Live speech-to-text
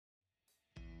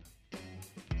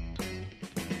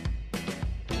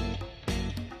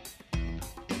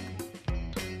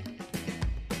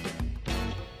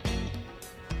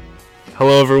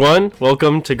Hello, everyone.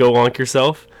 Welcome to Go Wonk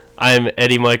Yourself. I'm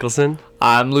Eddie Michelson,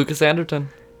 I'm Lucas Anderton.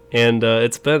 and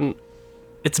it's been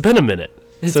a minute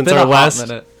It's since been our a hot last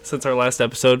minute. since our last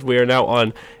episode. We are now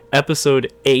on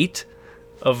episode 8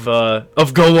 of Go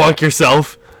Wonk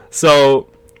Yourself. So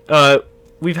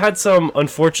we've had some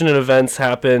unfortunate events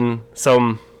happen.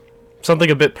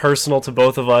 Something a bit personal to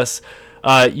both of us.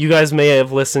 You guys may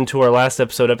have listened to our last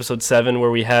episode 7, where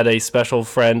we had a special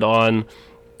friend on.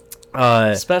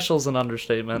 Special's an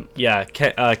understatement. Yeah,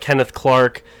 Kenneth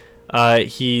Clark.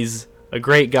 He's a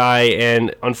great guy,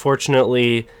 and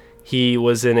unfortunately, he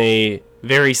was in a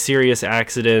very serious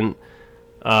accident,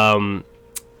 and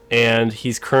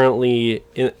he's currently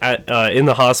in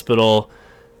the hospital,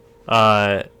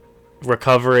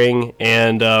 recovering.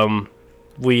 And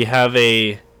we have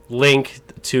a link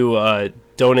to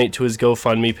donate to his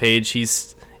GoFundMe page.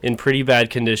 He's in pretty bad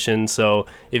condition, so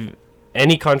if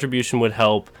any contribution would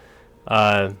help.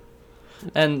 And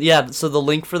yeah, so the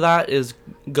link for that is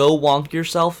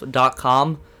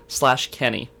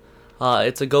gowonkyyourself.com/Kenny.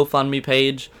 It's a GoFundMe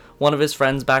page. One of his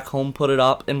friends back home put it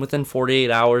up, and within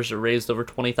 48 hours, it raised over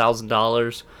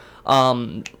 $20,000.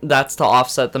 That's to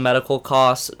offset the medical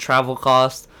costs, travel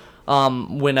costs.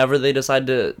 Whenever they decide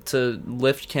to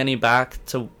lift Kenny back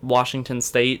to Washington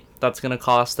State, that's going to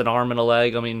cost an arm and a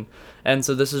leg. And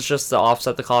so this is just to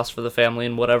offset the cost for the family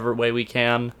in whatever way we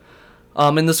can.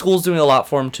 And the school's doing a lot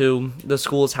for him too. The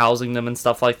school is housing them and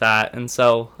stuff like that. And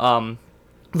so,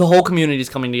 the whole community's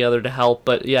coming together to help.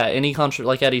 But yeah,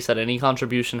 like Eddie said, any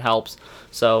contribution helps.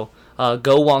 So,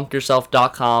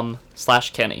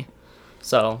 gowonkyyourself.com/Kenny.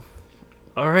 So.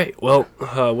 All right. Well,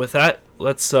 with that,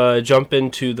 let's jump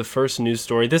into the first news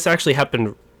story. This actually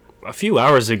happened a few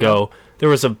hours ago. There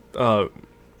was a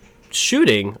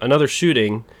another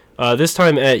shooting. This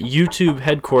time at YouTube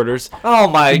headquarters. Oh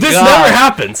my god! This never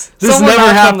happens. This Someone never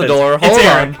knocked happens. on the door. It's Hold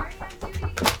Aaron. on.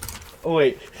 Oh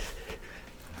wait.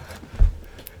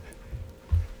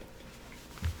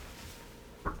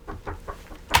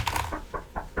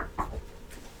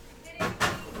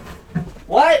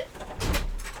 What?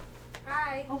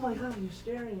 Hi. Oh my god! You're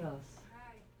scaring us.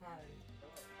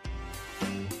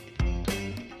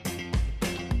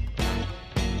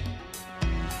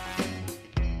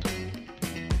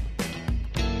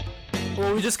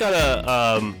 Well, we just got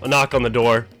a knock on the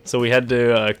door, so we had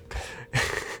to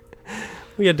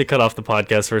cut off the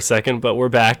podcast for a second, but we're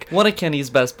back. One of Kenny's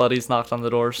best buddies knocked on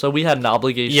the door, so we had an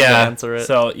obligation to answer it.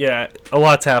 So yeah, a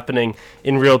lot's happening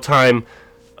in real time.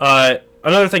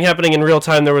 Another thing happening in real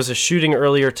time, there was a shooting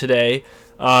earlier today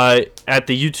at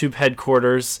the YouTube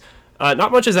headquarters.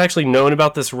 Not much is actually known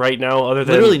about this right now, other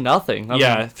than Literally nothing.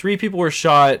 Yeah, 3 people were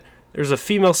shot. There's a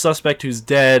female suspect who's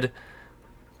dead.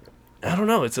 I don't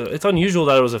know. It's unusual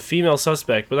that it was a female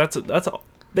suspect, but that's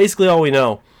basically all we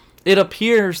know. It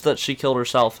appears that she killed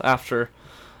herself after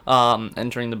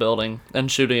entering the building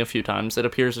and shooting a few times. It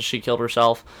appears that she killed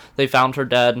herself. They found her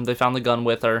dead, and they found the gun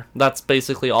with her. That's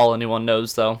basically all anyone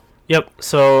knows, though. Yep.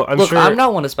 So I'm Look, sure. I'm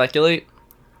not one to speculate.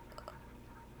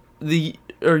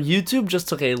 YouTube just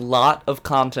took a lot of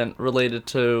content related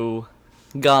to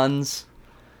guns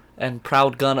and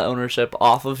proud gun ownership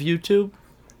off of YouTube.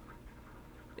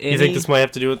 You think this might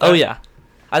have to do with that? Oh yeah,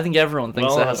 I think everyone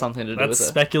thinks it has something to do with That's it.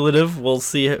 speculative. We'll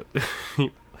see.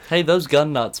 Hey, those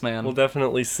gun nuts, man. We'll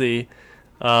definitely see.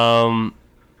 All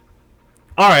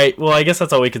right. Well, I guess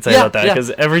that's all we could say Yeah, about that, yeah.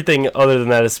 because everything other than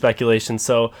that is speculation.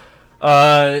 So,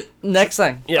 Next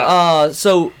thing. Yeah.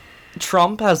 So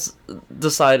Trump has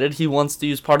decided he wants to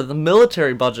use part of the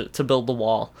military budget to build the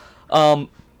wall. So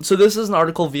this is an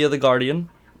article via The Guardian.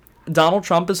 Donald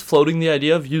Trump is floating the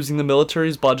idea of using the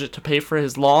military's budget to pay for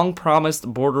his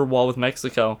long-promised border wall with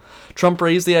Mexico. Trump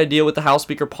raised the idea with the House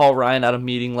Speaker Paul Ryan at a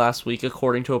meeting last week,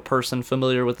 according to a person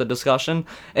familiar with the discussion,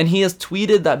 and he has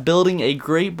tweeted that building a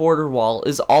great border wall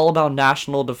is all about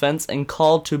national defense and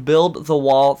called to build the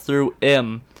wall through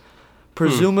him,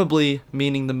 presumably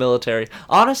meaning the military.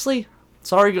 Honestly,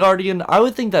 sorry, Guardian, I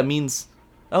would think that means...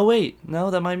 Oh, wait,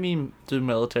 no, that might mean the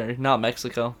military, not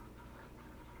Mexico.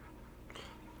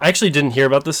 I actually didn't hear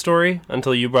about this story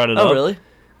until you brought it up. Oh, really?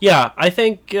 Yeah, I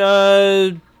think,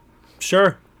 sure,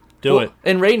 do it.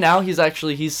 And right now,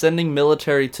 he's sending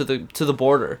military to the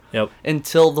border. Yep.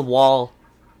 Until the wall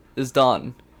is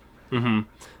done. Yeah,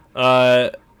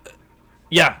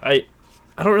 I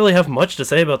don't really have much to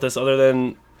say about this other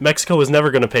than Mexico was never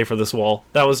going to pay for this wall.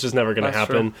 That was just never going to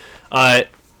happen.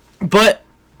 But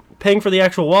paying for the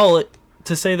actual wall,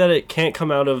 to say that it can't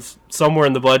come out of somewhere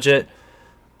in the budget,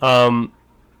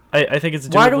 I think it's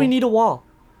doable. Why do we need a wall?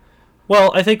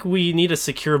 Well, I think we need a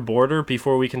secure border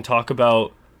before we can talk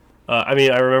about. I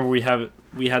remember we had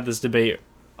this debate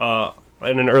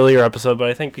in an earlier episode, but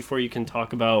I think before you can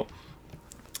talk about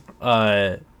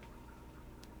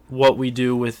what we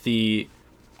do with the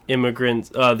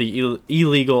immigrants,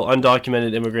 illegal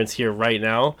undocumented immigrants here right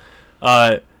now,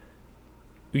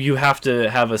 you have to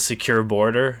have a secure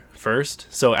border first.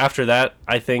 So after that,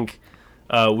 I think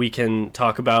we can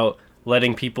talk about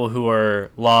letting people who are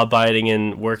law-abiding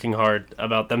and working hard,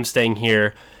 about them staying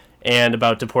here, and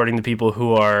about deporting the people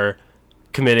who are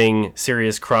committing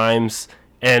serious crimes,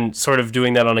 and sort of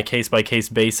doing that on a case-by-case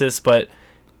basis. But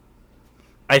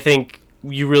I think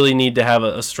you really need to have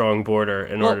a strong border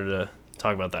in order to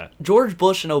talk about that. George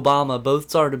Bush and Obama both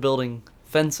started building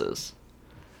fences.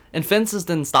 And fences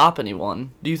didn't stop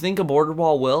anyone. Do you think a border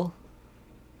wall will?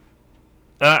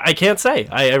 I can't say.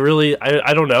 I really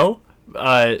don't know.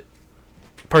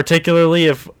 Particularly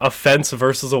if a fence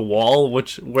versus a wall,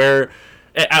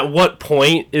 at what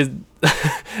point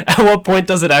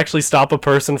does it actually stop a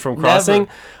person from crossing?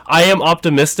 Never. I am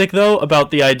optimistic though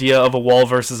about the idea of a wall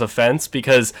versus a fence,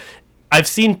 because I've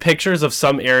seen pictures of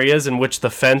some areas in which the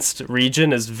fenced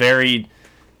region is very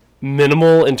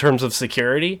minimal in terms of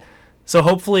security. So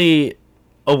hopefully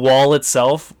a wall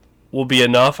itself will be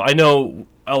enough. I know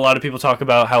a lot of people talk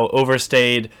about how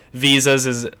overstayed visas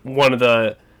is one of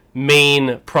the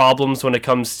main problems when it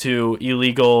comes to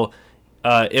illegal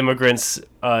immigrants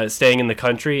staying in the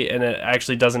country, and it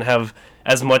actually doesn't have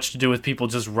as much to do with people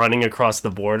just running across the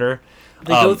border.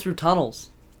 They go through tunnels.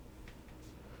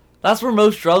 That's where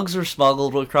most drugs are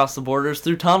smuggled across the borders,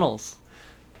 through tunnels.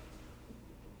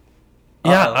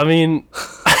 Yeah, Uh-oh. I mean,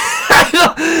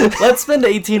 Let's spend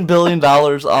 $18 billion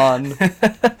on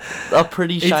a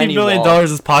pretty shiny $18 billion wall.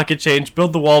 is pocket change.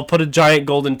 Build the wall, put a giant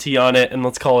golden T on it, and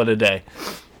let's call it a day.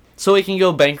 So it can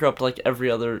go bankrupt like every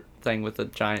other thing with a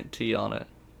giant T on it.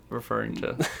 Referring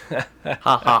to. Ha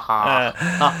ha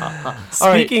ha.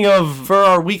 Speaking of... For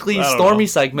our weekly I don't Stormy know.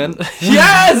 segment.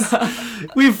 Yes!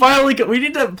 We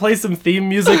need to play some theme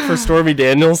music for Stormy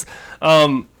Daniels.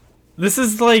 This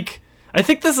is like... I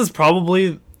think this is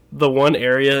probably the one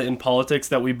area in politics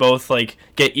that we both like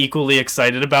get equally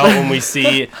excited about when we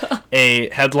see a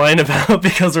headline about,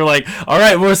 because we're like, all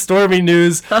right, more Stormy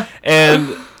news. And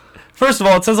first of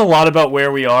all, it says a lot about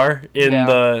where we are in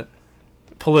the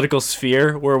political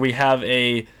sphere, where we have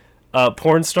a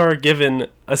porn star given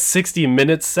a 60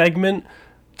 Minutes segment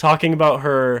talking about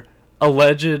her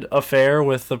alleged affair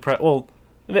with the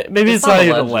maybe it's not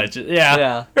even alleged.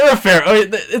 Yeah. Her affair. I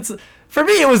mean, it's... For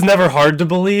me, it was never hard to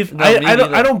believe. No,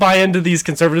 I don't buy into these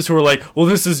conservatives who are like, well,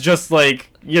 this is just like,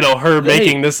 her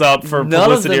making this up for none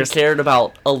publicity. None of them cared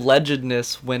about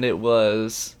allegedness when it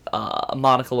was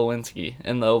Monica Lewinsky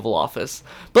in the Oval Office.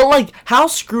 But, like, how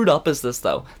screwed up is this,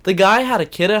 though? The guy had a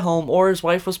kid at home, or his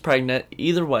wife was pregnant.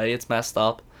 Either way, it's messed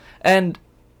up. And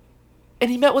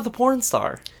he met with a porn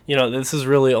star. This is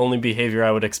really only behavior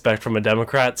I would expect from a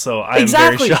Democrat, so I'm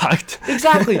very shocked.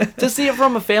 Exactly. To see it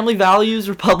from a family values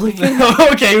Republican.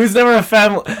 Okay, who's never a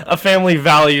family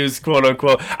values, quote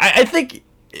unquote. I think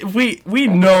we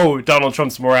know Donald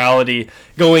Trump's morality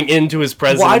going into his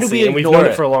presidency. Why do we and we've ignore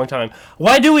known it for a long time.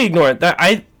 Why do we ignore it?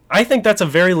 I think that's a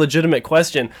very legitimate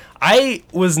question. I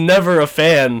was never a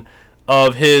fan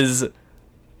of his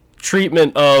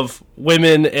treatment of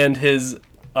women and his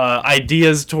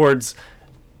ideas towards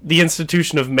the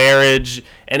institution of marriage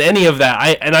and any of that.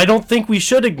 I don't think we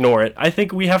should ignore it. I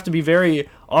think we have to be very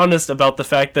honest about the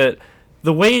fact that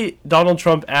the way Donald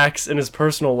Trump acts in his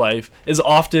personal life is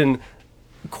often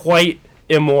quite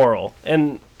immoral.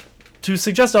 And to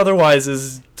suggest otherwise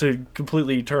is to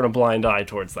completely turn a blind eye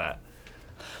towards that.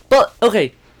 But,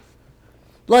 okay,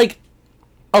 like,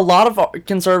 a lot of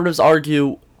conservatives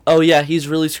argue, oh yeah, he's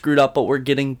really screwed up, but we're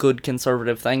getting good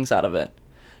conservative things out of it.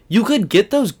 You could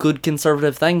get those good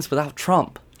conservative things without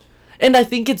Trump. And I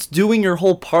think it's doing your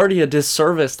whole party a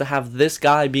disservice to have this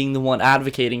guy being the one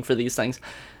advocating for these things.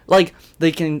 Like,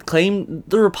 they can claim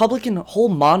the Republican whole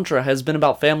mantra has been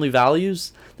about family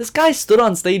values. This guy stood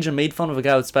on stage and made fun of a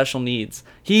guy with special needs.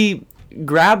 He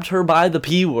grabbed her by the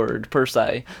P word, per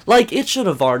se. Like, it should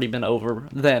have already been over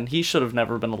then. He should have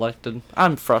never been elected.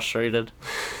 I'm frustrated.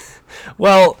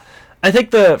 Well, I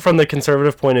think from the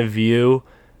conservative point of view,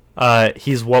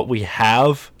 he's what we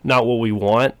have, not what we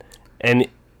want. And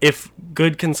if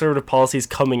good conservative policies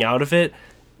coming out of it,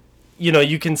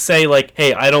 you can say like,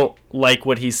 hey, I don't like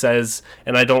what he says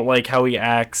and I don't like how he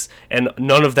acts and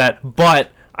none of that,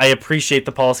 but I appreciate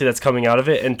the policy that's coming out of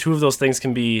it. And two of those things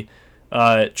can be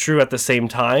true at the same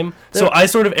time. So I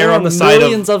sort of err on the side of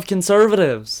millions of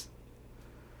conservatives.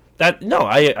 that. No,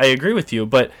 I agree with you.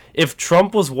 But if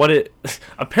Trump was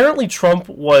apparently Trump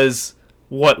was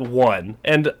what won.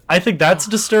 And I think that's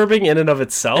disturbing in and of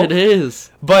itself. It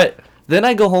is. But Then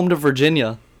I go home to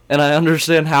Virginia, and I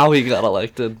understand how he got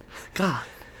elected. God.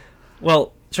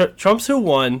 Well, Trump's who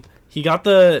won. He got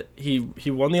he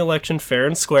won the election fair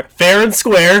and square. Fair and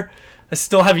square. I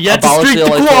still have yet to streak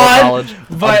the quad.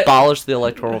 But abolish the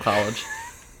Electoral College.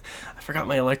 I forgot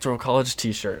my Electoral College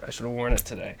T-shirt. I should have worn it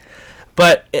today.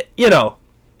 But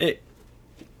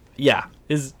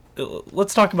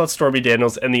let's talk about Stormy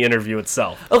Daniels and the interview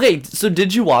itself. Okay, so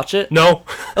did you watch it? No.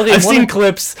 Okay, I've seen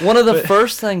clips. One of the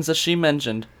first things that she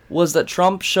mentioned was that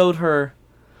Trump showed her,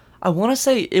 I want to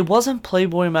say it wasn't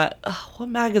Playboy what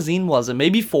magazine was it?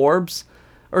 Maybe Forbes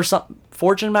or some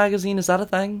Fortune magazine, is that a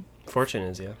thing? Fortune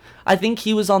is, yeah. I think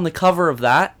he was on the cover of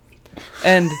that,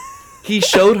 and he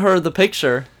showed her the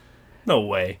picture. No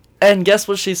way. And guess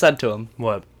what she said to him?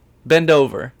 What? Bend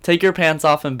over. Take your pants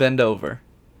off and bend over.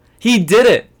 He did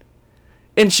it.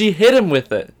 And she hit him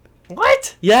with it.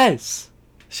 What? Yes.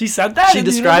 She said that? She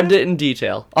described it in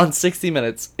detail on 60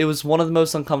 Minutes. It was one of the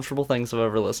most uncomfortable things I've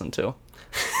ever listened to.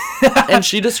 And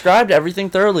she described everything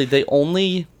thoroughly. They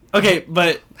only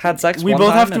but had sex we one both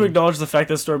time have to and- acknowledge the fact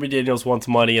that Stormy Daniels wants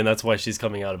money, and that's why she's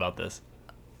coming out about this.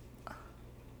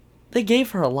 They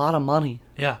gave her a lot of money.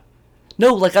 Yeah.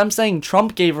 No, like I'm saying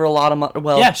Trump gave her a lot of money.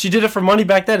 Well, Yeah, she did it for money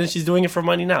back then, and she's doing it for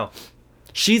money now.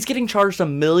 she's getting charged $1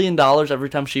 million every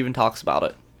time she even talks about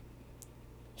it.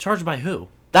 Charged by who?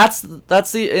 That's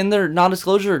in their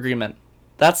non-disclosure agreement.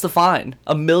 That's the fine.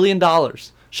 $1 million.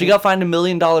 She got fined $1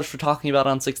 million for talking about it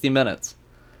on 60 Minutes.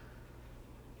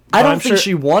 I But don't I'm think sure-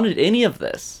 she wanted any of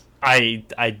this. I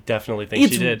definitely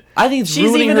think she did. I think it's She's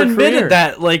ruining even her admitted career.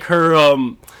 that, like, her,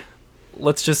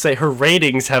 let's just say her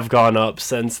ratings have gone up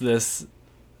since this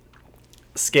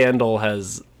scandal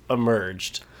has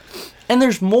emerged. And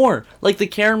there's more. Like the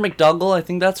Karen McDougal, I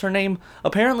think that's her name.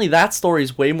 Apparently that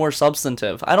story's way more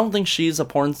substantive. I don't think she's a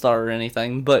porn star or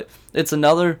anything, but it's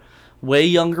another way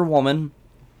younger woman,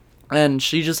 and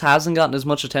she just hasn't gotten as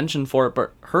much attention for it,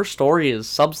 but her story is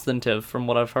substantive from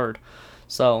what I've heard.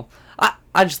 So,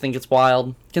 I just think it's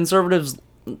wild. Conservatives,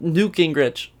 Newt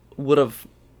Gingrich would have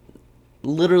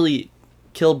literally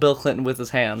killed Bill Clinton with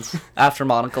his hands after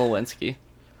Monica Lewinsky.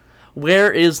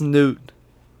 Where is Newt?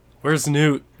 Where's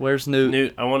Newt? Where's Newt?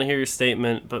 Newt, I want to hear your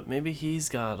statement, but maybe he's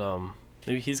got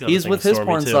He's with his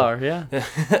porn star, yeah.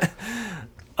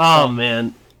 Oh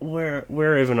man,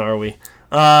 where even are we?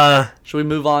 Should we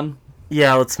move on?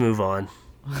 Yeah, let's move on.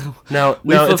 Now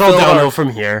We it's all fulfilled downhill our-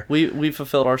 from here. We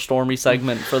fulfilled our Stormy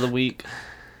segment for the week.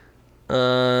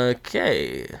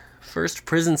 Okay. First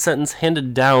prison sentence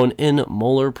handed down in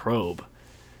Mueller probe.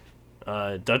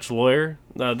 Dutch lawyer.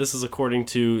 This is according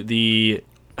to the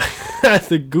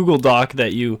the Google Doc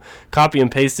that you copy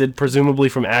and pasted, presumably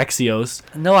from Axios.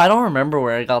 No, I don't remember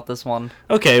where I got this one.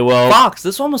 Okay, well. Fox.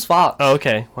 This one was Fox. Oh,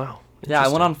 okay. Wow. Yeah, I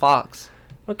went on Fox.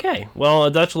 Okay, well,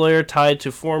 a Dutch lawyer tied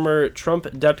to former Trump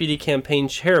deputy campaign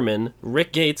chairman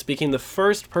Rick Gates became the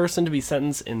first person to be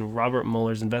sentenced in Robert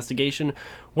Mueller's investigation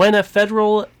when a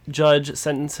federal judge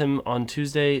sentenced him on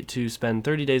Tuesday to spend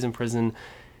 30 days in prison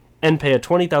and pay a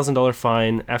 $20,000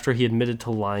 fine after he admitted to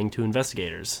lying to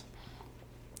investigators.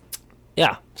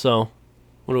 Yeah, so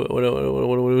what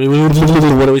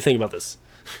do we think about this?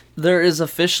 There is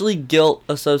officially guilt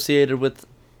associated with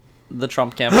the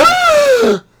Trump campaign.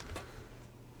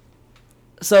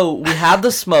 So we had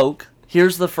the smoke.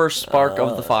 Here's the first spark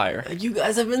of the fire. You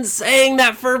guys have been saying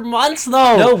that for months,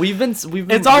 though. No, we've been.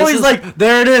 It's always like,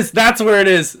 there it is. That's where it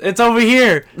is. It's over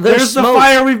here. There's the smoke.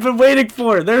 fire we've been waiting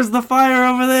for. There's the fire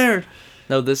over there.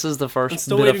 No, this is the first I'm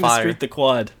still bit of waiting to fire. streak the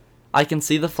quad. I can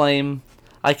see the flame.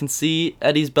 I can see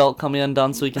Eddie's belt coming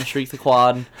undone so he can streak the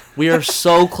quad. We are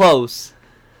so close.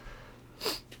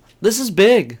 This is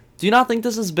big. Do you not think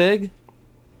this is big?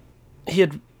 He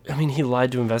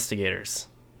lied to investigators.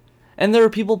 And there are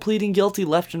people pleading guilty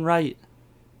left and right.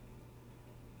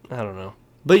 I don't know.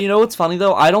 But you know what's funny,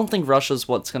 though? I don't think Russia's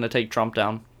what's going to take Trump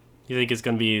down. You think it's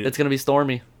going to be... It's going to be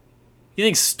Stormy. You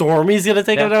think Stormy's going to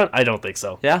take Yeah. him down? I don't think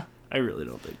so. Yeah? I really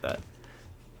don't think that.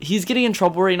 He's getting in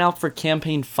trouble right now for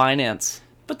campaign finance.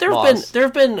 But there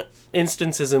have been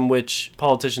instances in which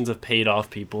politicians have paid off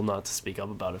people not to speak up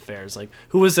about affairs. Like,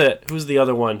 who was it? Who's the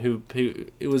other one who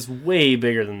it was way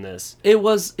bigger than this? He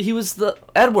was the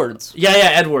Edwards. Yeah,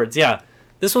 Edwards, yeah.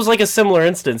 This was like a similar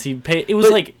instance. He paid... It was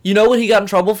But like... you know what he got in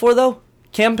trouble for, though?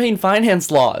 Campaign finance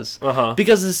laws. Uh-huh.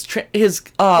 Because his Did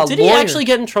lawyer... he actually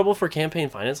get in trouble for campaign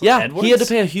finance? Yeah, Edwards? he had to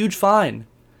pay a huge fine.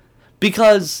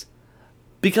 Because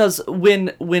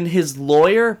when his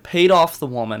lawyer paid off the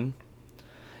woman,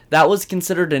 that was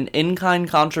considered an in-kind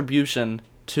contribution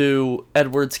to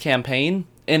Edwards' campaign,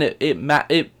 and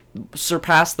it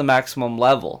surpassed the maximum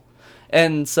level.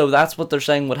 And so that's what they're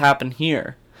saying would happen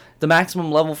here. The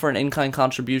maximum level for an in-kind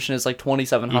contribution is like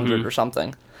 2,700 or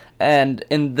something. And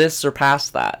this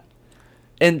surpassed that.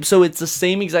 And so it's the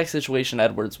same exact situation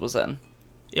Edwards was in.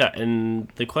 Yeah, and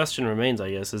the question remains,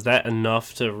 I guess, is that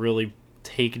enough to really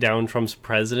take down Trump's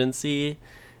presidency?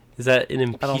 Is that an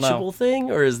impeachable thing,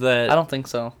 or is that... I don't think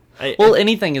so.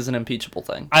 Anything is an impeachable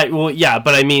thing. Yeah,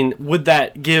 but I mean, would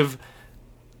that give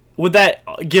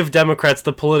Democrats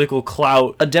the political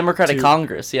clout? A Democratic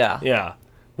Congress, yeah. Yeah.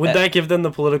 Would that give them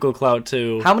the political clout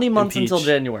to How many months impeach? until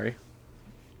January?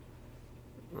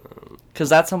 Because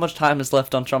that's how much time is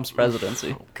left on Trump's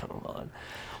presidency. Oh, come on.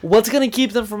 What's going to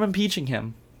keep them from impeaching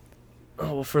him?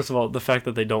 Oh, well, first of all, the fact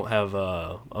that they don't have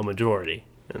a majority.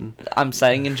 And I'm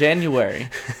saying in January.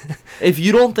 If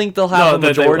you don't think they'll have a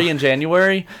majority in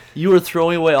January, you are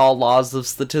throwing away all laws of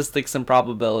statistics and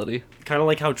probability. kind of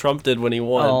like how Trump did when he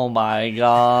won. Oh my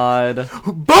god.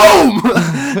 Boom!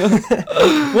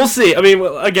 We'll see. I mean,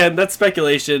 again, that's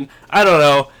speculation. I don't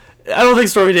know. I don't think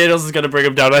Stormy Daniels is going to bring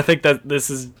him down. I think that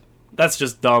that's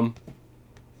just dumb.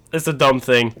 It's a dumb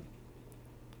thing.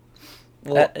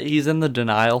 Well, he's in the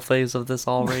denial phase of this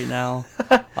all right now.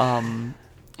 I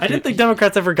didn't think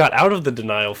Democrats ever got out of the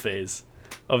denial phase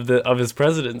of his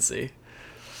presidency.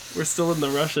 We're still in the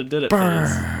Russia did it phase.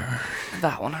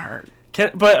 That one hurt.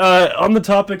 But on the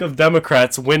topic of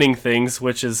Democrats winning things,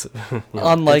 which is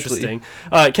unlikely, interesting,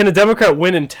 can a Democrat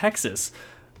win in Texas?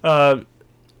 Can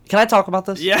I talk about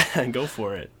this? Yeah, go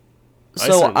for it.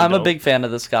 So I'm a big fan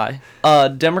of this guy.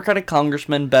 Democratic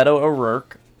Congressman Beto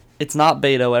O'Rourke. It's not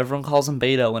Beto. Everyone calls him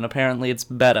Beto, and apparently it's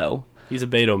Beto. He's a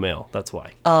Beto male. That's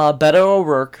why. Beto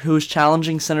O'Rourke, who is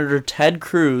challenging Senator Ted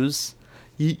Cruz,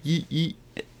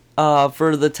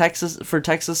 for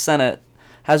Texas Senate,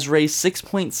 has raised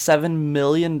 $6.7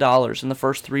 million in the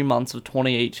first 3 months of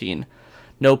 2018.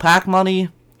 No PAC money.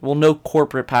 Well, no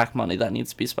corporate PAC money. That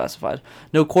needs to be specified.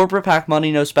 No corporate PAC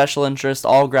money, no special interest,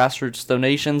 all grassroots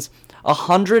donations.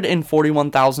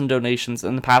 141,000 donations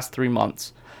in the past 3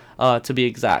 months, to be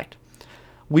exact.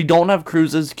 We don't have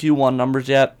Cruz's Q1 numbers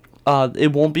yet.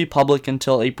 It won't be public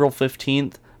until April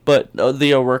 15th, but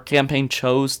the O'Rourke campaign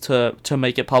chose to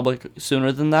make it public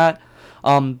sooner than that.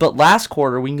 But last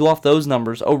quarter, we can go off those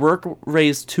numbers. O'Rourke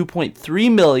raised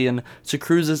 $2.3 million to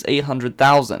Cruz's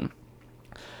 $800,000.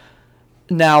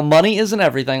 Now, money isn't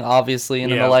everything, obviously,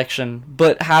 in an election,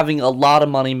 but having a lot of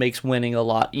money makes winning a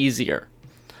lot easier.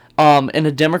 And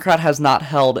a Democrat has not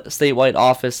held statewide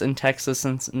office in Texas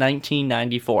since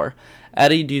 1994.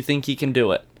 Eddie, do you think he can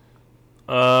do it?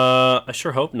 I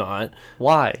sure hope not.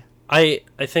 Why? I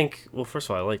think, well, first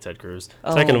of all, I like Ted Cruz.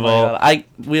 Second of all,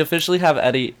 we officially have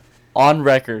Eddie on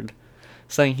record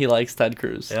saying he likes Ted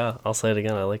Cruz. Yeah, I'll say it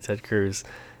again. I like Ted Cruz.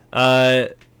 Yeah,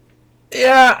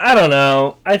 I don't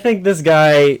know. I think this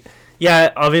guy,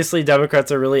 obviously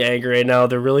Democrats are really angry right now.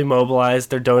 They're really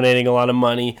mobilized. They're donating a lot of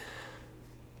money.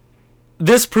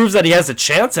 This proves that he has a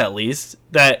chance, at least,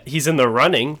 that he's in the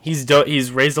running.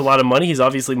 He's raised a lot of money. He's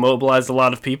obviously mobilized a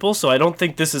lot of people. So I don't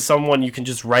think this is someone you can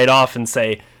just write off and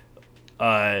say,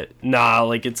 nah,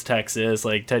 like it's Texas.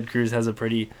 Like Ted Cruz has a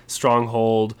pretty strong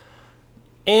hold.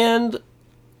 And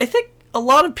I think a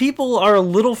lot of people are a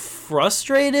little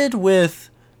frustrated with,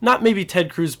 not maybe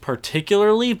Ted Cruz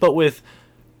particularly, but with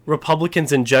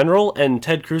Republicans in general. And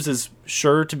Ted Cruz is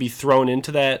sure to be thrown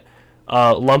into that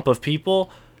lump of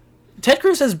people. Ted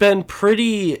Cruz has been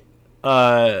pretty,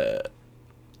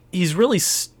 he's really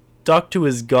stuck to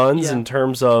his guns in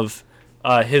terms of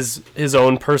his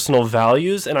own personal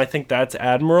values, and I think that's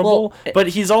admirable. But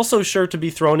he's also sure to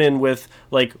be thrown in with,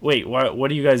 like, wait,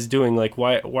 what are you guys doing? Like,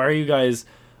 why are you guys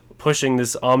pushing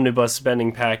this omnibus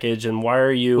spending package, and why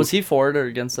are you... Was he for it or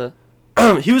against it?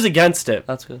 He was against it.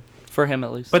 That's good. For him,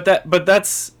 at least. But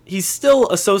that's... He's still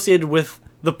associated with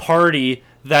the party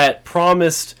that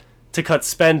promised to cut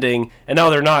spending, and now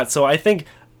they're not. So I think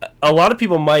a lot of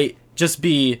people might just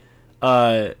be...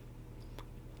 their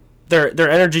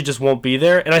energy just won't be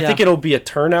there, and I think it'll be a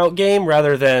turnout game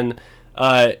rather than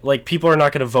like people are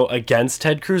not going to vote against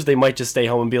Ted Cruz. They might just stay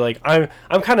home and be like, I'm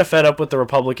kind of fed up with the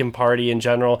Republican Party in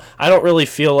general. I don't really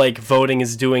feel like voting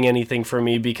is doing anything for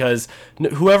me because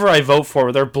whoever I vote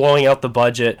for, they're blowing out the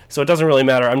budget, so it doesn't really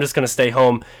matter. I'm just going to stay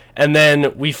home. And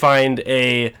then we find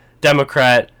a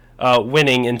Democrat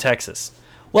winning in Texas.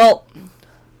 Well,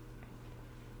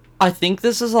 I think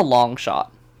this is a long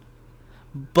shot.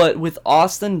 But with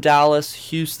Austin, Dallas,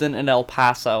 Houston, and El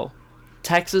Paso,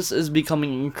 Texas is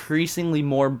becoming increasingly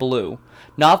more blue.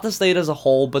 Not the state as a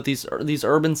whole, but these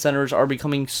urban centers are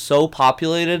becoming so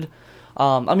populated.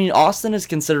 I mean, Austin is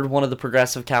considered one of the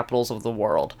progressive capitals of the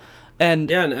world. And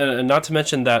not to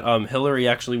mention that Hillary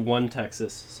actually won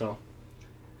Texas. So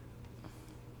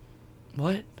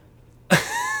what?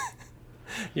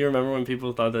 You remember when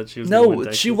people thought that she was gonna win No,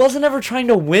 Texas? she wasn't ever trying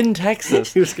to win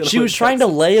Texas. She was trying to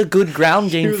lay a good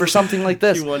ground game for something like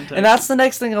this. She won Texas. And that's the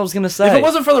next thing I was going to say. If it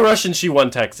wasn't for the Russians, she won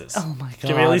Texas. Oh my god.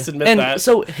 Can we at least admit and that?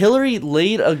 So Hillary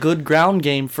laid a good ground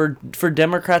game for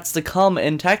Democrats to come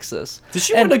in Texas. Did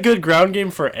she win a good ground game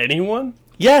for anyone?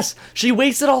 Yes, she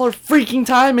wasted all her freaking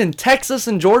time in Texas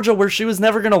and Georgia where she was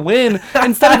never going to win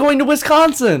instead of going to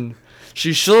Wisconsin.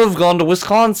 She should have gone to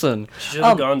Wisconsin. She should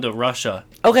have gone to Russia.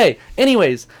 Okay,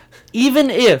 anyways,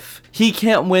 even if he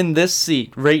can't win this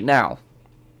seat right now,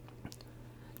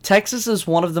 Texas is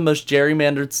one of the most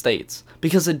gerrymandered states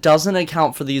because it doesn't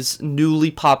account for these newly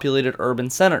populated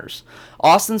urban centers.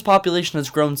 Austin's population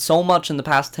has grown so much in the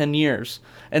past 10 years,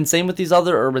 and same with these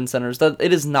other urban centers, that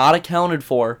it is not accounted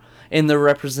for in their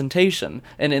representation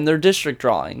and in their district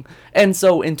drawing. And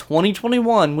so in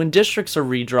 2021, when districts are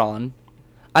redrawn,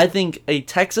 I think a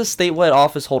Texas statewide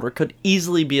office holder could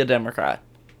easily be a Democrat.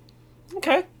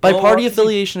 Okay. By Well, party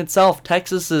affiliation itself,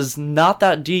 Texas is not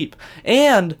that deep.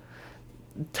 And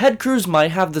Ted Cruz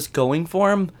might have this going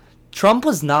for him. Trump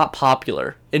was not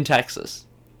popular in Texas.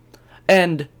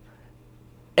 And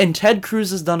Ted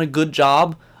Cruz has done a good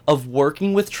job of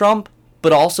working with Trump,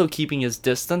 but also keeping his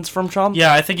distance from Trump.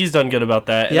 Yeah, I think he's done good about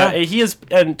that. Yeah.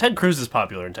 And Ted Cruz is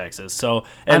popular in Texas, so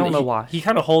and I don't know why. He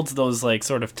kind of holds those like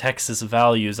sort of Texas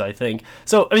values, I think.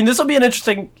 So I mean, this will be an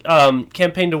interesting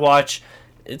campaign to watch.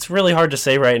 It's really hard to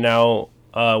say right now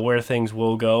where things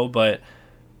will go, but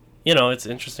you know, it's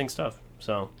interesting stuff.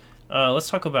 So let's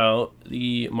talk about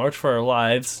the March for Our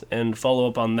Lives and follow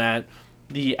up on that.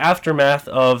 The aftermath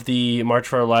of the March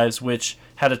for Our Lives, which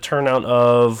had a turnout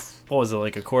of, what was it,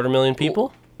 like 250,000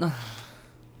 people?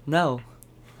 No.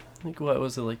 Like, what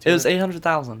was it, like? It was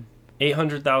 800,000.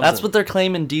 800,000. That's what their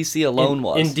claim in D.C. alone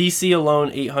was. In D.C.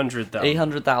 alone, 800,000.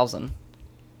 800,000.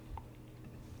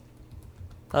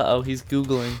 Uh-oh, he's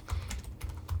Googling.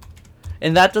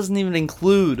 And that doesn't even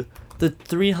include the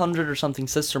 300 or something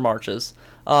sister marches.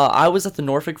 I was at the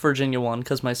Norfolk, Virginia one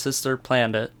because my sister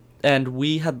planned it. And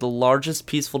we had the largest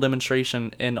peaceful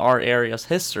demonstration in our area's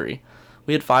history.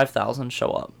 We had 5,000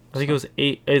 show up. I think it was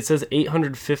it says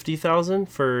 850,000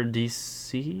 for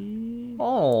D.C.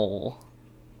 Oh,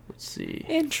 Let's see.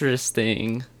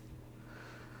 interesting.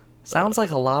 Sounds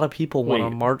like a lot of people want to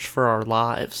Wait. march for our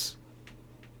lives.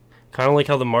 Kind of like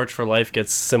how the March for Life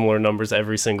gets similar numbers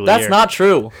every single That's year. not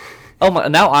true. Oh my!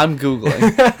 Now I'm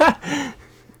Googling.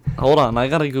 Hold on, I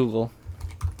gotta Google.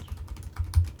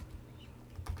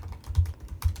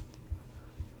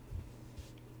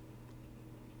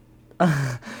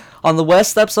 On the west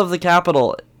steps of the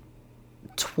Capitol,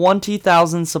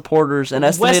 20,000 supporters and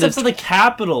West estimated. Steps of the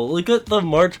Capitol. Look at the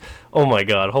March. Oh my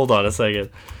God! Hold on a second.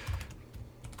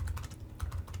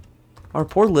 Our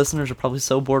poor listeners are probably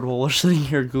so bored while we're sitting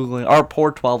here Googling. Our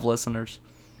poor 12 listeners.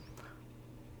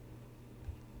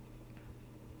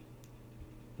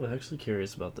 I'm actually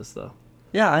curious about this though.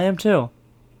 Yeah, I am too.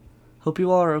 Hope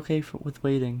you all are okay with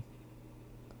waiting.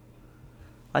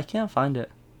 I can't find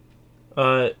it.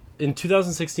 In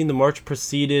 2016, the march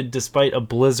proceeded despite a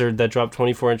blizzard that dropped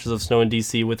 24 inches of snow in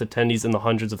D.C. with attendees in the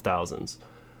hundreds of thousands.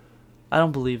 I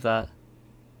don't believe that.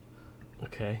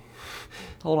 Okay.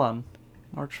 Hold on.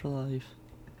 March for Life.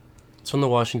 It's from the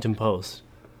Washington Post.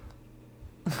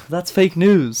 That's fake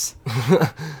news.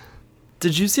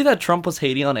 Did you see that Trump was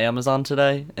hating on Amazon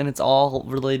today? And it's all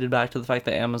related back to the fact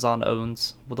that Amazon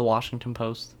owns the Washington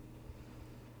Post.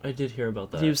 I did hear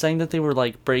about that. He was saying that they were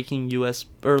like breaking U.S.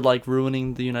 or like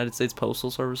ruining the United States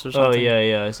Postal Service or Oh, something.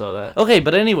 yeah, I saw that. Okay,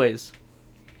 but anyways.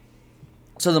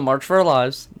 So the March for Our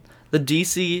Lives, the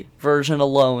DC version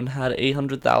alone had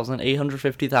 800,000,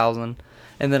 850,000.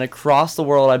 And then across the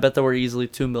world, I bet there were easily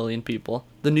 2 million people.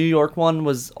 The New York one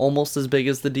was almost as big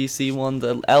as the DC one.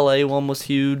 The LA one was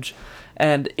huge.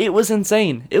 And it was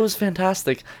insane. It was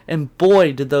fantastic. And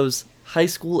boy, did those high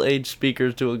school age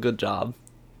speakers do a good job.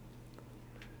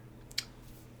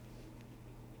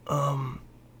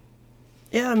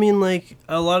 Yeah, I mean, like,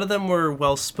 a lot of them were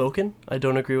well-spoken. I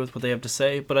don't agree with what they have to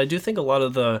say, but I do think a lot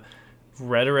of the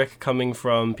rhetoric coming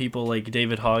from people like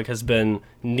David Hogg has been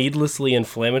needlessly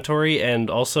inflammatory, and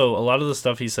also a lot of the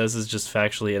stuff he says is just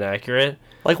factually inaccurate.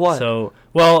 Like what? So,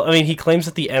 well, I mean, he claims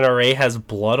that the NRA has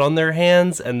blood on their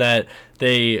hands and that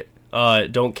they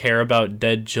don't care about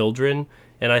dead children,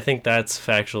 and I think that's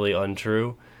factually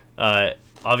untrue.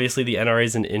 Obviously, the NRA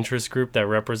is an interest group that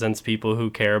represents people who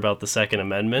care about the Second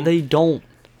Amendment. They don't.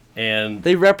 And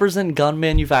They represent gun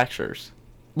manufacturers.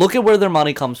 Look at where their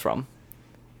money comes from.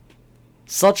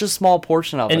 Such a small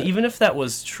portion of it. even if that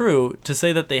was true, to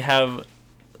say that they have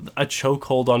a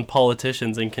chokehold on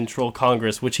politicians and control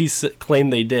Congress, which he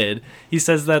claimed they did. He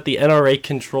says that the NRA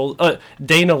controlled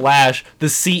Dana Lash, the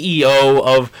CEO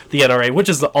of the NRA, which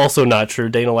is also not true.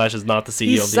 Dana Lash is not the CEO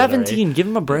He's of the NRA. 17. Give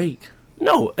him a break.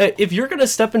 No, if you're going to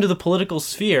step into the political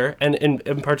sphere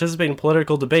and participate in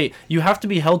political debate, you have to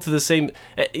be held to the same.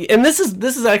 And this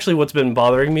is actually what's been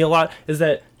bothering me a lot, is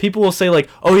that people will say, like,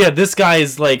 oh yeah, this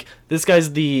guy's the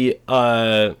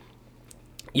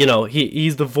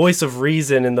he's the voice of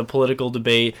reason in the political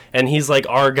debate, and he's like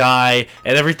our guy,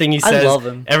 and everything he says, I love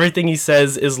him. Everything he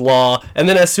says is law. And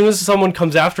then as soon as someone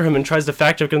comes after him and tries to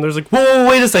fact check him, there's like, whoa,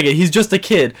 wait a second, he's just a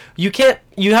kid. You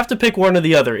have to pick one or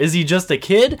the other. Is he just a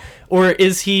kid, or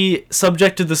is he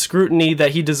subject to the scrutiny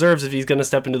that he deserves if he's going to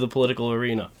step into the political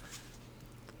arena?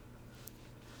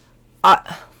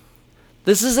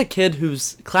 This is a kid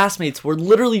whose classmates were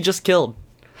literally just killed,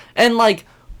 and like,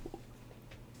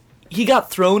 he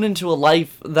got thrown into a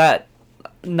life that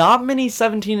not many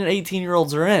 17 and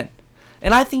 18-year-olds are in.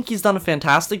 And I think he's done a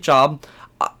fantastic job.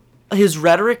 His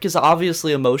rhetoric is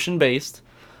obviously emotion-based.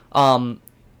 But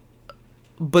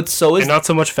so is... And not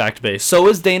so much fact-based. So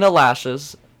is Dana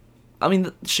Lash's. I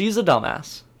mean, she's a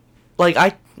dumbass. Like,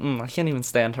 I can't even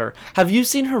stand her. Have you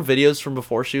seen her videos from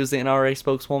before she was the NRA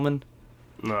spokeswoman?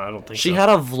 No, I don't think so. She had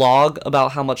a vlog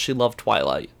about how much she loved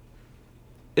Twilight.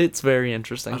 It's very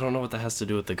interesting. I don't know what that has to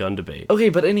do with the gun debate. Okay,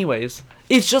 but anyways,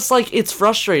 it's just like, it's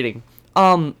frustrating.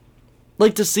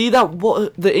 Like, to see that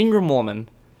the Ingram woman,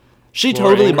 she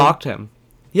Laura totally Ingraham? mocked him.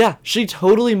 Yeah, she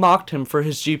totally mocked him for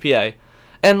his GPA.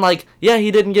 And like, yeah,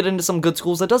 he didn't get into some good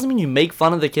schools. That doesn't mean you make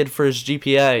fun of the kid for his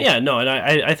GPA. Yeah, no, and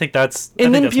I think that's...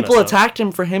 And then that's people messed up. attacked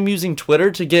him for him using Twitter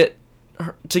to get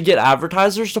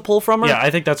advertisers to pull from her. Yeah,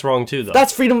 I think that's wrong too, though.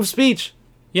 That's freedom of speech.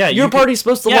 Yeah, Your party's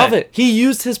supposed to love it. He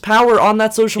used his power on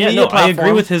that social media platform, I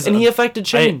agree with his, and he affected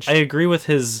change. I agree with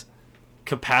his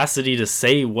capacity to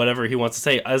say whatever he wants to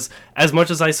say. As much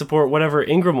as I support whatever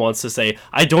Ingram wants to say,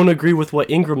 I don't agree with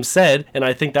what Ingram said, and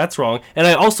I think that's wrong. And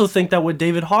I also think that what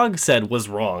David Hogg said was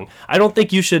wrong. I don't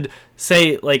think you should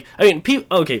say, like... I mean,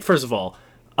 okay, first of all,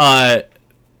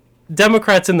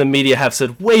 Democrats in the media have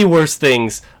said way worse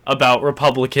things about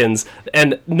Republicans,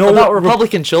 and about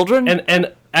Republican children?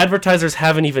 And advertisers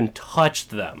haven't even touched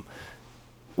them.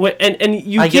 And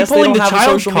you I keep guess they pulling don't the have a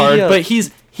child social card, media. but he's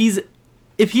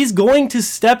if he's going to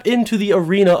step into the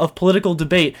arena of political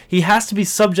debate, he has to be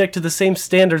subject to the same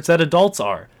standards that adults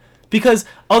are. Because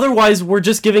otherwise, we're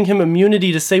just giving him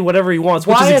immunity to say whatever he wants,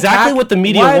 which is exactly what the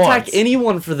media wants. Why attack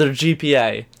anyone for their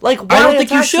GPA? Like, why I don't think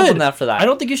you attack someone should. after that? I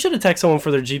don't think you should attack someone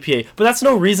for their GPA, but that's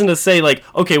no reason to say, like,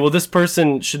 okay, well, this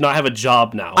person should not have a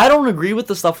job now. I don't agree with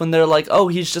the stuff when they're like, oh,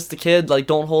 he's just a kid, like,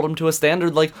 don't hold him to a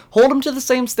standard. Like, hold him to the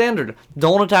same standard.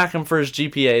 Don't attack him for his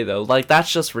GPA, though. Like, that's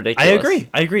just ridiculous.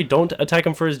 I agree. Don't attack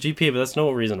him for his GPA, but that's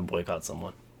no reason to boycott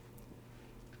someone.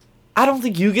 I don't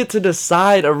think you get to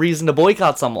decide a reason to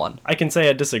boycott someone. I can say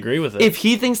I disagree with it. If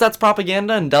he thinks that's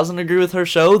propaganda and doesn't agree with her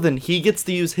show, then he gets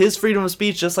to use his freedom of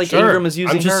speech just like Ingram is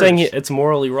using I'm just hers. saying it's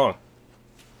morally wrong.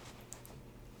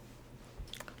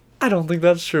 I don't think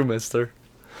that's true, mister.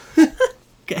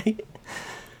 Okay.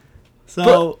 So,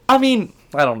 But, I mean,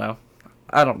 I don't know.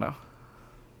 I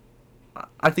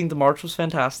think the march was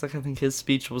fantastic. I think his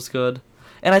speech was good.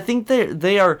 And I think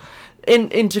they are...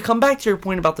 And to come back to your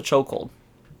point about the chokehold,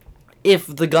 if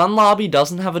the gun lobby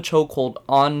doesn't have a chokehold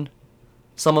on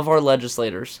some of our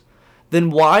legislators, then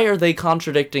why are they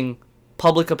contradicting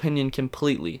public opinion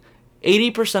completely?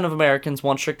 80% of Americans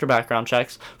want stricter background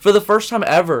checks. For the first time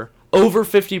ever, over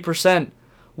 50%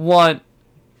 want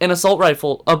an assault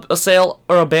rifle, a sale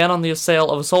or a ban on the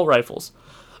sale of assault rifles.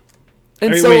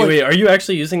 And wait, are you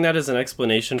actually using that as an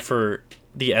explanation for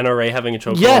the NRA having a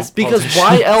chokehold? Yes, because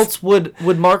why else would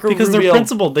Marco Because Rubio... they're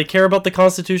principled. They care about the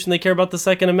Constitution. They care about the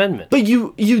Second Amendment. But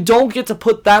you don't get to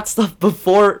put that stuff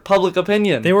before public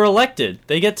opinion. They were elected.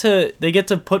 They get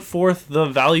to put forth the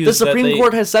values. The Supreme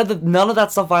Court has said that none of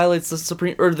that stuff violates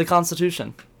the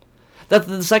Constitution. That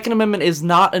the Second Amendment is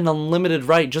not an unlimited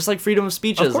right, just like freedom of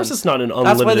speech is. Of course, it's not an unlimited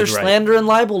right. That's why there's slander and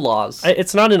libel laws.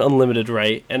 It's not an unlimited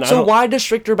right, and so why does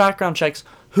stricter background checks?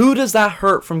 Who does that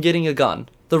hurt from getting a gun?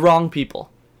 The wrong people.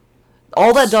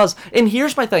 All that does, and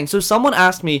here's my thing. So someone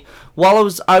asked me while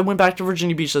I went back to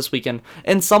Virginia Beach this weekend,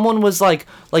 and someone was like,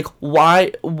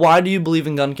 why do you believe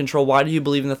in gun control? Why do you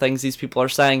believe in the things these people are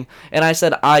saying? And I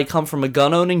said, I come from a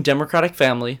gun-owning Democratic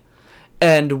family,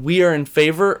 and we are in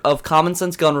favor of common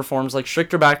sense gun reforms like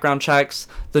stricter background checks,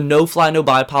 the no-fly,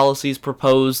 no-buy policies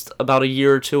proposed about a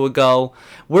year or two ago.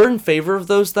 We're in favor of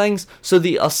those things so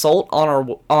the assault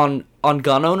on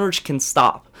gun owners can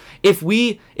stop. If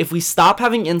we stop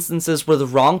having instances where the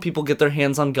wrong people get their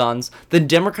hands on guns, then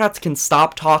Democrats can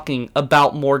stop talking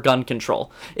about more gun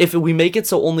control. If we make it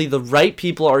so only the right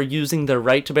people are using their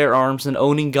right to bear arms and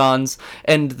owning guns,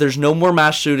 and there's no more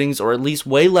mass shootings, or at least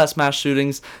way less mass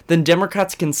shootings, then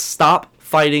Democrats can stop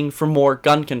fighting for more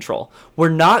gun control. We're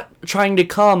not trying to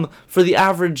come for the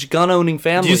average gun-owning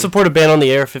family. Do you support a ban on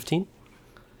the AR-15?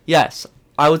 Yes,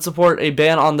 I would support a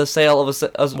ban on the sale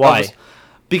of Why?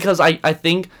 Because I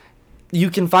think you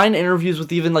can find interviews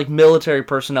with even like military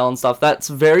personnel and stuff. That's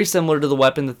very similar to the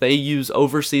weapon that they use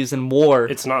overseas in war.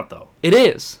 It's not, though. It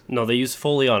is. No, they use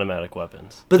fully automatic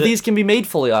weapons. But these can be made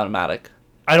fully automatic.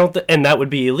 I don't, and that would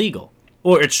be illegal,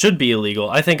 or it should be illegal.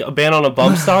 I think a ban on a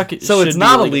bump stock. So should it's be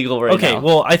not illegal right now. Okay,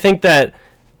 well, I think that.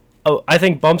 Oh, I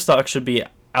think bump stock should be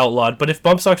outlawed. But if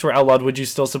bump stocks were outlawed, would you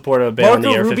still support a ban on the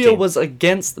Marco AR-15? Rubio was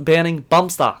against banning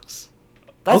bump stocks.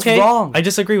 That's okay, wrong. I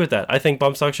disagree with that. I think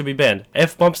bump stocks should be banned.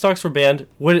 If bump stocks were banned,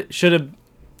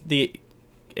 the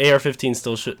AR-15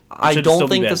 still should? I should don't still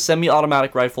be think the banned?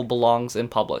 semi-automatic rifle belongs in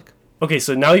public. Okay,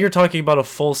 so now you're talking about a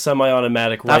full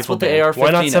semi-automatic rifle. That's what the ban. AR-15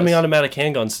 Why not is. semi-automatic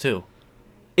handguns too?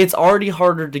 It's already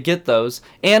harder to get those,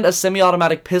 and a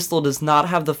semi-automatic pistol does not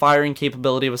have the firing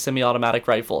capability of a semi-automatic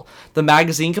rifle. The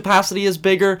magazine capacity is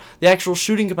bigger, the actual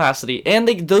shooting capacity, and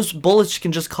those bullets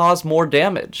can just cause more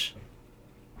damage.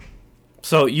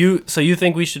 So you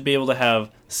think we should be able to have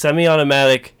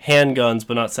semi-automatic handguns,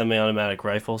 but not semi-automatic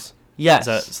rifles? Yes.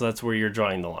 So that's where you're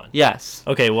drawing the line. Yes.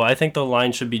 Okay, well, I think the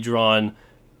line should be drawn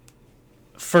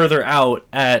further out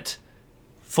at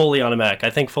fully automatic. I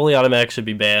think fully automatic should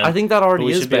be banned. I think that but already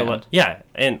we is should be able banned. to- yeah,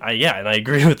 and I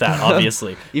agree with that,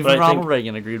 obviously. Even But I Ronald think-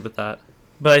 Reagan agreed with that.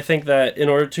 But I think that in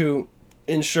order to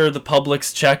ensure the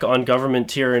public's check on government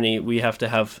tyranny, we have to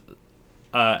have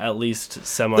at least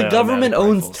semi-automatic The government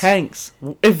owns rifles. tanks.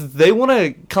 If they want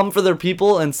to come for their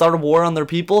people and start a war on their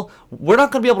people, we're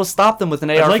not going to be able to stop them with an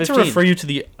AR-15. I'd like to refer you to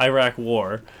the Iraq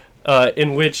War,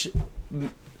 in which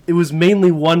it was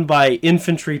mainly won by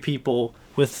infantry people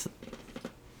with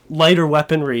lighter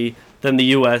weaponry than the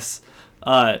U.S.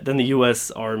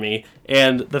 Army,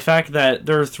 and the fact that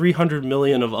there are 300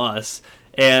 million of us,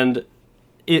 and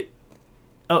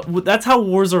that's how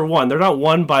wars are won. They're not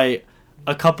won by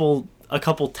a couple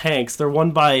tanks. They're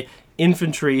won by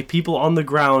infantry, people on the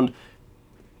ground.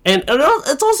 And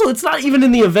it's not even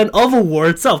in the event of a war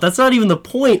itself. That's not even the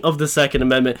point of the Second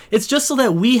Amendment. It's just so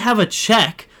that we have a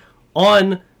check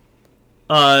on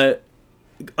a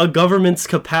government's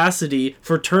capacity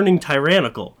for turning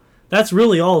tyrannical. That's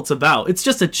really all it's about. It's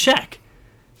just a check.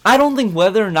 I don't think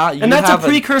whether or not you And that's a have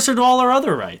precursor to all our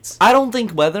other rights. I don't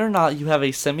think whether or not you have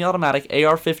a semi-automatic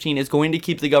AR-15 is going to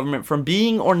keep the government from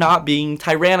being or not being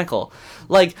tyrannical.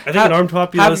 Like, I think an armed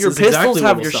populace have your is pistols, exactly what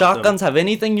have will your stop them. shotguns, have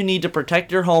anything you need to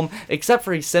protect your home, except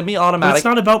for a But semi-automatic. it's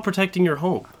not about protecting your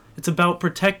home. It's about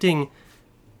protecting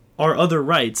our other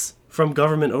rights from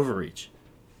government overreach.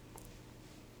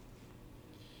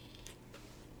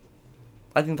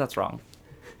 I think that's wrong.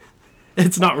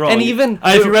 It's not wrong. And even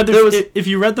if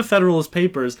you read the Federalist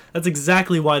Papers, that's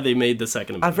exactly why they made the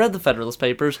Second Amendment. I've read the Federalist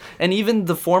Papers, and even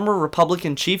the former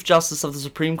Republican Chief Justice of the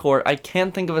Supreme Court, I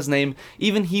can't think of his name,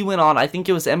 even he went on, I think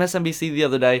it was MSNBC the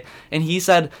other day, and he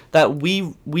said that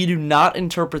we do not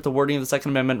interpret the wording of the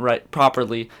Second Amendment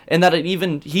properly, and that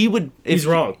He's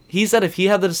wrong. He said if he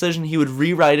had the decision, he would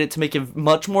rewrite it to make it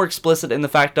much more explicit in the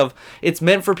fact of, it's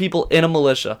meant for people in a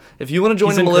militia. If you want to join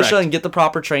He's a militia incorrect. and get the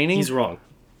proper training, He's wrong.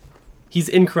 He's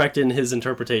incorrect in his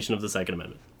interpretation of the Second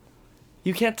Amendment.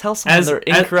 you can't tell someone they're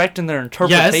incorrect in their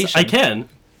interpretation. Yes, I can,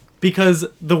 because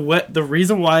the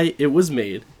reason why it was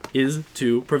made is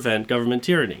to prevent government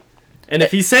tyranny. And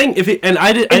if he's saying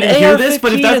I didn't hear this,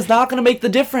 but if AR-15 that is not going to make the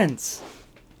difference.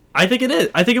 I think it is.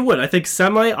 I think it would. I think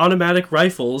semi-automatic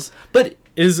rifles But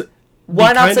is why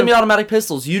the not kind of- semi-automatic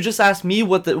pistols? You just asked me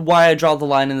why I draw the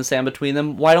line in the sand between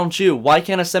them. Why don't you? Why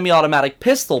can't a semi-automatic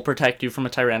pistol protect you from a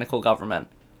tyrannical government?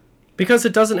 Because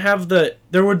it doesn't have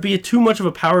there would be too much of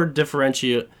a power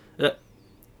differentiate.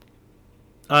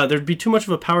 There'd be too much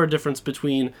of a power difference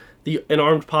between an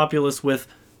armed populace with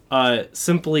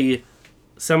simply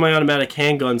semi-automatic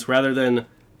handguns rather than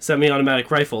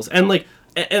semi-automatic rifles. And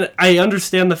I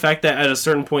understand the fact that at a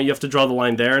certain point you have to draw the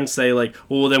line there and say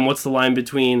well then what's the line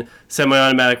between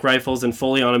semi-automatic rifles and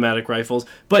fully automatic rifles?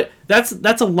 But that's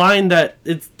a line that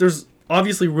there's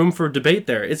obviously room for debate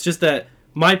there. It's just that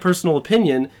my personal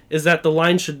opinion is that the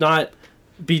line should not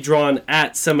be drawn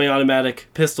at semi-automatic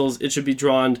pistols. It should be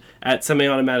drawn at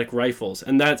semi-automatic rifles.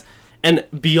 And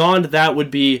beyond that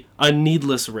would be a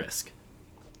needless risk.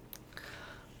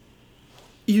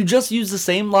 You just use the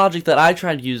same logic that I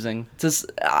tried using to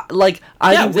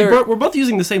Yeah, we're both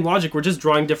using the same logic. We're just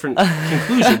drawing different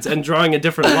conclusions and drawing a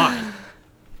different line.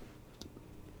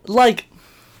 Like,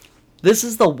 this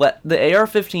is the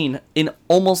AR-15 in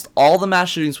almost all the mass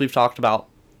shootings we've talked about,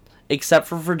 except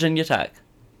for Virginia Tech.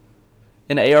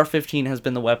 An AR-15 has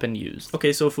been the weapon used.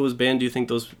 Okay, so if it was banned, do you think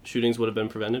those shootings would have been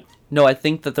prevented? No, I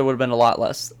think that there would have been a lot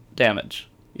less damage.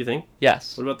 You think?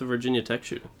 Yes. What about the Virginia Tech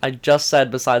shooting? I just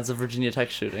said besides the Virginia Tech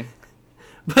shooting.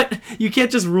 But you can't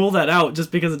just rule that out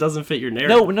just because it doesn't fit your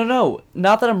narrative. No.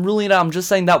 Not that I'm ruling it out. I'm just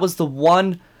saying that was the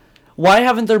one. Why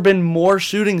haven't there been more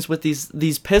shootings with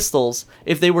these pistols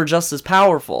if they were just as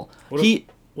powerful?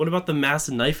 What about the mass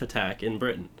knife attack in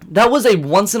Britain? That was a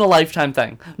once-in-a-lifetime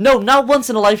thing. No, not once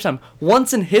in a lifetime.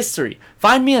 Once in history.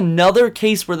 Find me another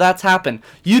case where that's happened.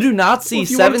 You do not see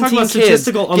 17 kids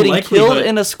getting killed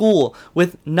in a school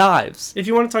with knives. If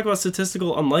you want to talk about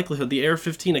statistical unlikelihood, the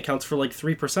AR-15 accounts for like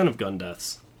 3% of gun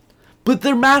deaths. But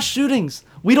they're mass shootings.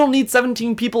 We don't need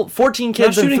 17 people, 14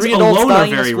 kids, mass and 3 shootings adults alone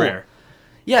dying are very in a school. rare.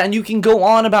 Yeah, and you can go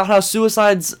on about how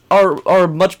suicides are a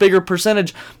much bigger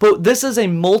percentage, but this is a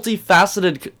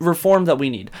multifaceted reform that we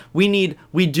need.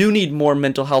 We do need more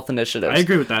mental health initiatives. I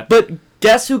agree with that. But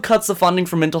guess who cuts the funding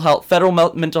for federal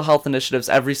mental health initiatives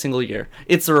every single year?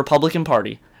 It's the Republican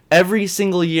Party. Every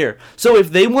single year. So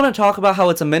if they want to talk about how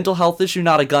it's a mental health issue,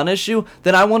 not a gun issue,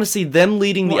 then I want to see them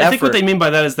leading the effort. I think what they mean by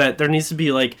that is that there needs to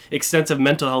be like extensive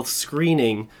mental health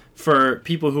screening for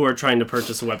people who are trying to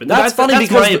purchase a weapon. That's funny that's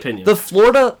because my opinion. the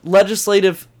Florida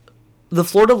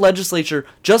legislature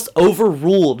just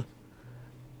overruled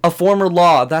a former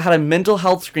law that had a mental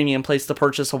health screening in place to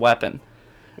purchase a weapon.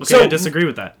 Okay, I disagree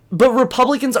with that. But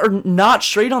Republicans are not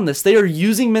straight on this. They are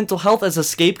using mental health as a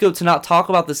scapegoat to not talk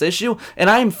about this issue,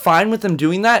 and I am fine with them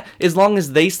doing that as long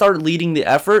as they start leading the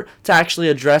effort to actually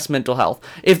address mental health.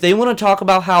 If they want to talk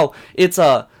about how it's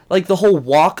like the whole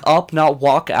walk up, not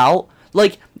walk out,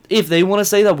 like if they want to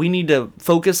say that we need to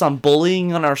focus on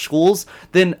bullying in our schools,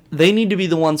 then they need to be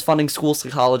the ones funding school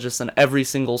psychologists in every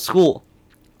single school.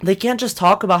 They can't just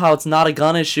talk about how it's not a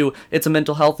gun issue, it's a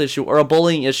mental health issue, or a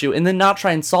bullying issue, and then not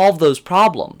try and solve those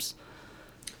problems.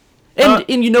 And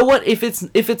you know what? If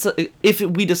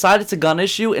we decide it's a gun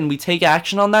issue and we take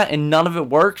action on that and none of it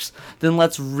works, then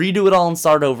let's redo it all and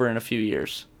start over in a few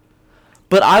years.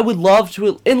 But I would love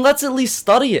to, and let's at least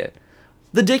study it.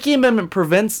 The Dickey Amendment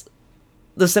prevents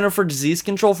the Center for Disease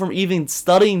Control from even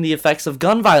studying the effects of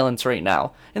gun violence right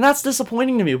now. And that's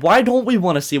disappointing to me. Why don't we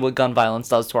want to see what gun violence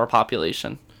does to our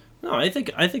population? No, I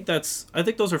think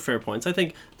those are fair points. I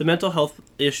think the mental health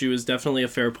issue is definitely a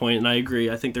fair point, and I agree.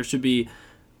 I think there should be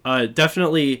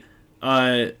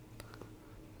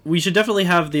we should definitely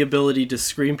have the ability to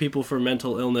screen people for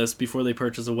mental illness before they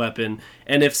purchase a weapon.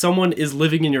 And if someone is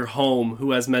living in your home who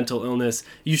has mental illness,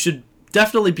 you should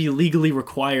definitely be legally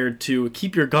required to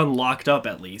keep your gun locked up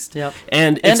at least. Yep.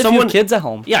 And if you have kids at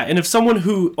home. Yeah, and if someone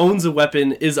who owns a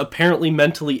weapon is apparently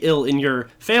mentally ill in your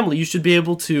family, you should be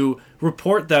able to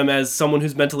report them as someone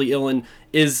who's mentally ill and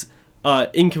is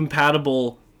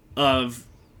incompatible of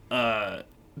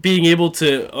being able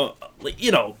to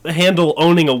handle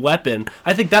owning a weapon.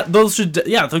 I think that those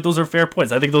are fair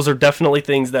points. I think those are definitely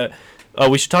things that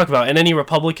we should talk about. And any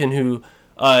Republican who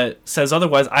says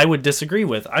otherwise, I would disagree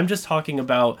with. I'm just talking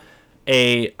about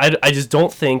I just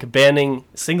don't think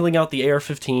singling out the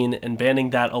AR-15 and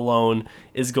banning that alone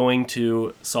is going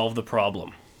to solve the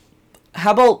problem.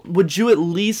 How about, would you at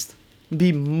least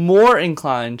be more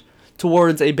inclined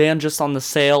towards a ban just on the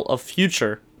sale of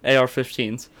future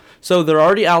AR-15s? So they're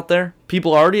already out there.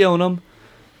 People already own them.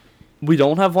 We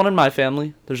don't have one in my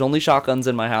family. There's only shotguns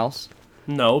in my house.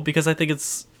 No, because I think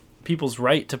it's people's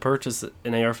right to purchase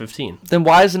an AR-15. Then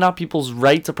why is it not people's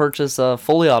right to purchase a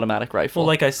fully automatic rifle? Well,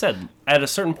 like I said, at a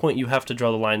certain point you have to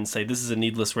draw the line and say this is a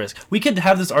needless risk. We could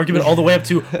have this argument all the way up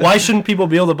to why shouldn't people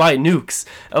be able to buy nukes?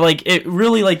 Like it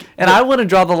really like. And I want to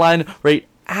draw the line right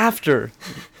after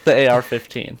the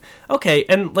AR-15. Okay,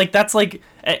 and like that's like,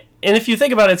 and if you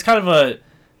think about it, it's kind of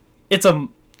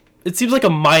it seems like a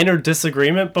minor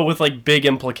disagreement, but with like big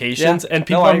implications, and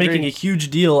people are making a huge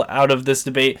deal out of this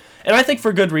debate, and I think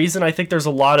for good reason. I think there's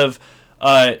a lot of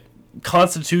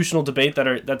constitutional debate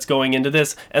that's going into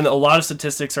this, and a lot of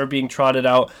statistics are being trotted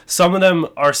out. Some of them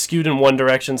are skewed in one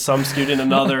direction, some skewed in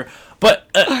another. But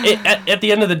at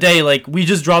the end of the day, like we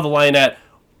just draw the line at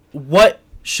what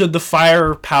should the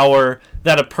firepower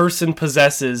that a person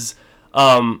possesses.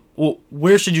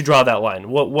 Where should you draw that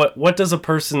line? What does a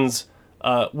person's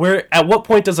at what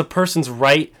point does a person's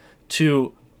right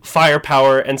to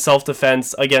firepower and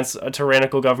self-defense against a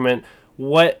tyrannical government,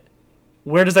 where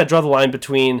does that draw the line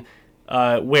between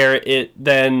where it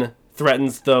then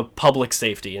threatens the public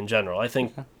safety in general. I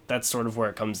think that's sort of where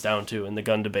it comes down to in the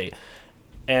gun debate.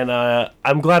 And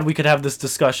I'm glad we could have this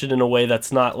discussion in a way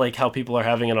that's not like how people are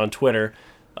having it on Twitter,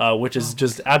 which is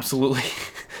just absolutely,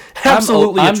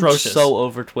 absolutely atrocious. I'm so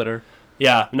over Twitter.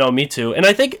 Yeah, no, me too. And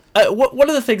I think one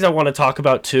of the things I want to talk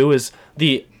about too is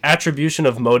the attribution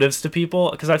of motives to people,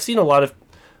 because I've seen a lot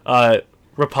of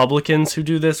Republicans who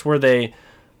do this where they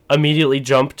immediately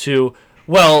jump to,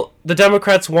 well, the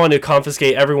Democrats want to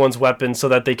confiscate everyone's weapons so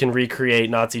that they can recreate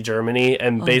Nazi Germany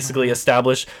and basically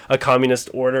establish a communist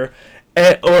order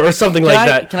or something like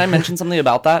that. Can I mention something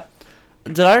about that?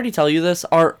 Did I already tell you this?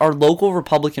 Our local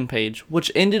Republican page,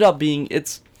 which ended up being,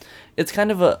 it's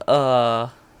kind of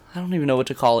a I don't even know what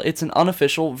to call it. It's an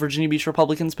unofficial Virginia Beach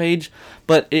Republicans page,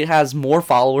 but it has more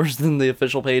followers than the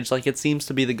official page. Like, it seems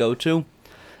to be the go-to.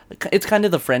 It's kind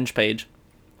of the fringe page.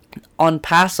 On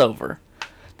Passover,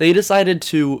 they decided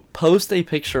to post a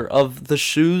picture of the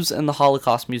shoes in the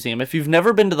Holocaust Museum. If you've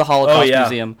never been to the Holocaust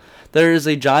Museum, there is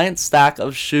a giant stack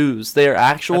of shoes. They are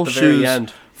actual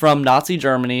shoes from Nazi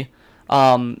Germany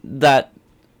that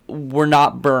were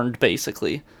not burned,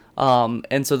 basically.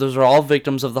 And so those are all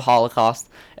victims of the Holocaust.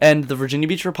 And the Virginia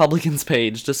Beach Republicans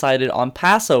page decided on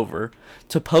Passover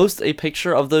to post a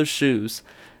picture of those shoes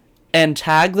and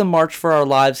tag the March for Our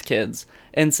Lives kids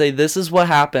and say, this is what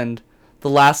happened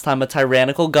the last time a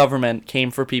tyrannical government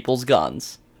came for people's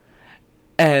guns.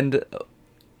 And,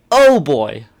 oh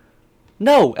boy.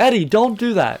 No, Eddie, don't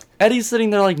do that. Eddie's sitting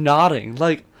there like nodding.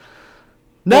 Like,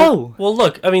 no. Well,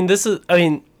 look,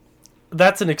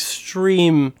 that's an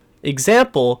extreme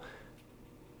example,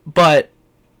 but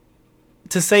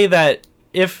to say that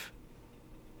if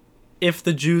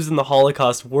the Jews in the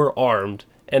Holocaust were armed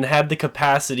and had the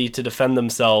capacity to defend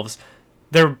themselves,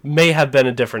 there may have been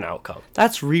a different outcome.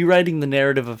 That's rewriting the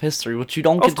narrative of history, which you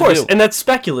don't get to do. Of course, and that's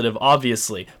speculative,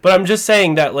 obviously. But I'm just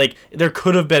saying that, like, there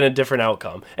could have been a different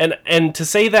outcome. And to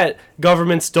say that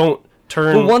governments don't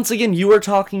turn... But once again, you were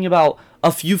talking about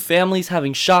a few families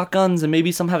having shotguns and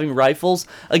maybe some having rifles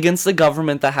against a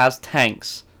government that has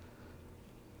tanks.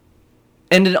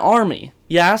 And an army.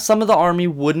 Yeah, some of the army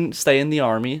wouldn't stay in the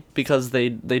army because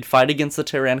they'd fight against the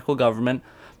tyrannical government,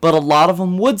 but a lot of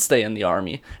them would stay in the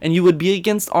army. And you would be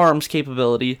against arms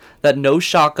capability that no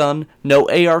shotgun, no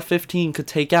AR-15 could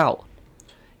take out.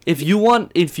 If you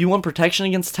want protection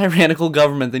against tyrannical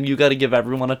government, then you got to give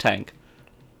everyone a tank.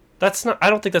 I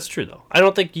don't think that's true, though. I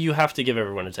don't think you have to give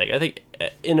everyone a tank. I think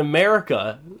in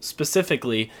America,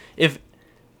 specifically, if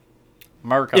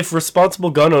responsible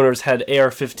gun owners had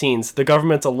AR-15s, the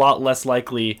government's a lot less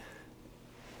likely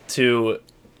to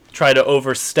try to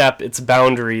overstep its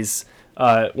boundaries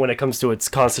when it comes to its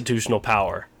constitutional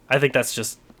power. I think that's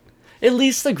just... At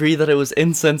least agree that it was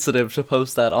insensitive to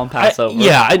post that on Passover.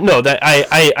 I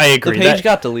agree. The page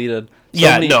got deleted.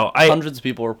 Hundreds of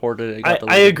people reported it got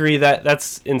deleted. I agree that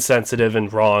that's insensitive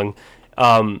and wrong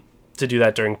to do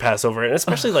that during Passover, and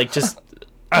especially like just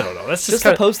I don't know. That's just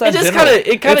to post that.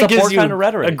 It kind of gives you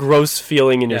a gross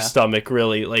feeling in your stomach,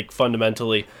 really, like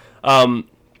fundamentally. And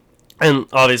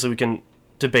obviously we can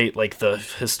debate like the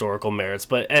historical merits,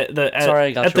 but sorry,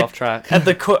 I got you off track. At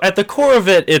the core of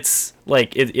it, it's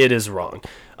like it is wrong.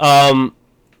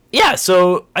 Yeah,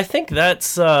 so I think that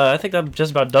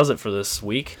just about does it for this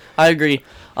week. I agree.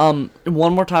 One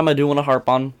more time, I do want to harp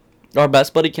on our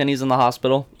best buddy Kenny's in the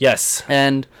hospital. Yes.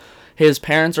 And his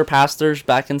parents are pastors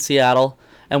back in Seattle,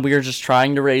 and we are just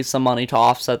trying to raise some money to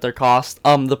offset their cost.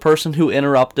 The person who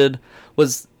interrupted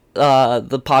was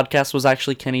the podcast was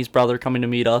actually Kenny's brother coming to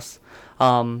meet us.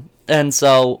 And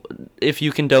so, if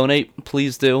you can donate,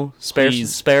 please do.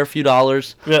 Spare a few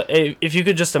dollars. If you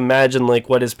could just imagine like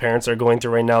what his parents are going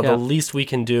through right now, the least we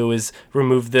can do is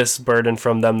remove this burden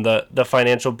from them, the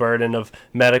financial burden of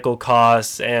medical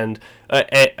costs and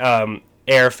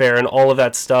airfare and all of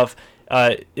that stuff.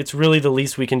 It's really the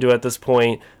least we can do at this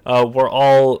point. We're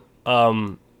all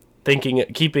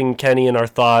keeping Kenny in our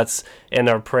thoughts and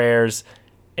our prayers,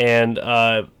 and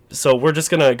so we're just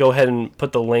going to go ahead and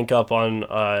put the link up on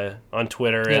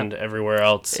Twitter and everywhere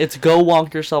else. It's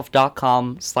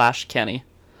gowonk.yourself.com/Kenny.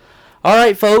 All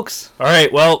right, folks. All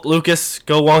right, well, Lucas,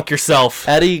 go wonk yourself.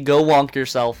 Eddie, go wonk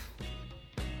yourself.